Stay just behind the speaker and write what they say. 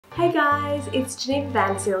Hey guys, it's Geneva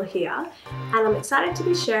Van Zyl here, and I'm excited to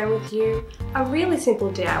be sharing with you a really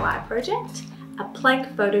simple DIY project, a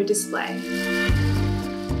plank photo display.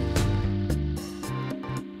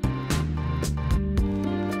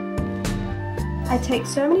 I take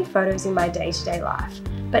so many photos in my day-to-day life,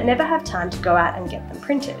 but never have time to go out and get them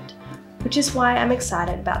printed, which is why I'm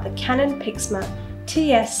excited about the Canon Pixma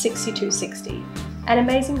TS6260, an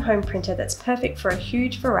amazing home printer that's perfect for a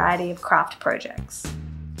huge variety of craft projects.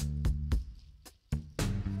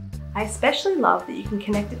 I especially love that you can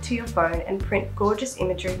connect it to your phone and print gorgeous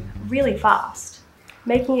imagery really fast,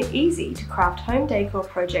 making it easy to craft home decor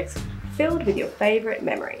projects filled with your favourite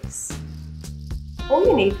memories. All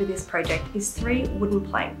you need for this project is 3 wooden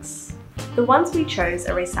planks. The ones we chose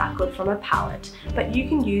are recycled from a pallet, but you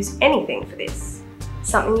can use anything for this.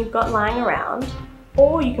 Something you've got lying around,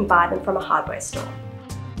 or you can buy them from a hardware store.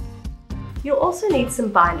 You'll also need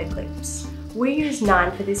some binder clips. We use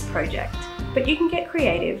 9 for this project, but you can get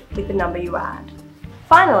creative with the number you add.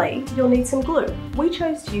 Finally, you'll need some glue. We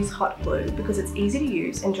chose to use hot glue because it's easy to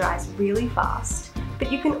use and dries really fast,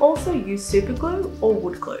 but you can also use super glue or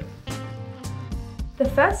wood glue. The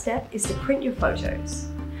first step is to print your photos.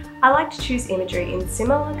 I like to choose imagery in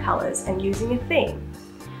similar colours and using a theme.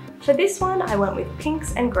 For this one, I went with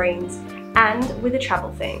pinks and greens and with a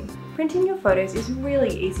travel theme. Printing your photos is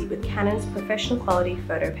really easy with Canon's professional quality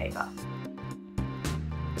photo paper.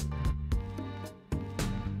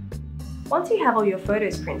 Once you have all your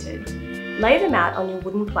photos printed, lay them out on your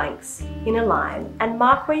wooden planks in a line and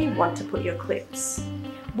mark where you want to put your clips.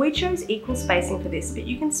 We chose equal spacing for this, but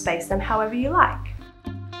you can space them however you like.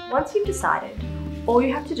 Once you've decided, all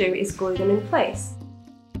you have to do is glue them in place.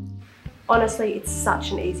 Honestly, it's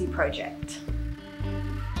such an easy project.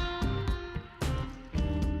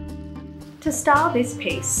 To style this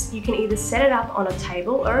piece, you can either set it up on a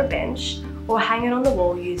table or a bench, or hang it on the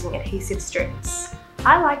wall using adhesive strips.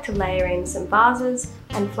 I like to layer in some vases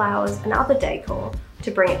and flowers and other decor to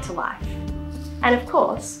bring it to life. And of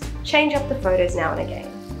course, change up the photos now and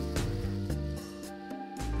again.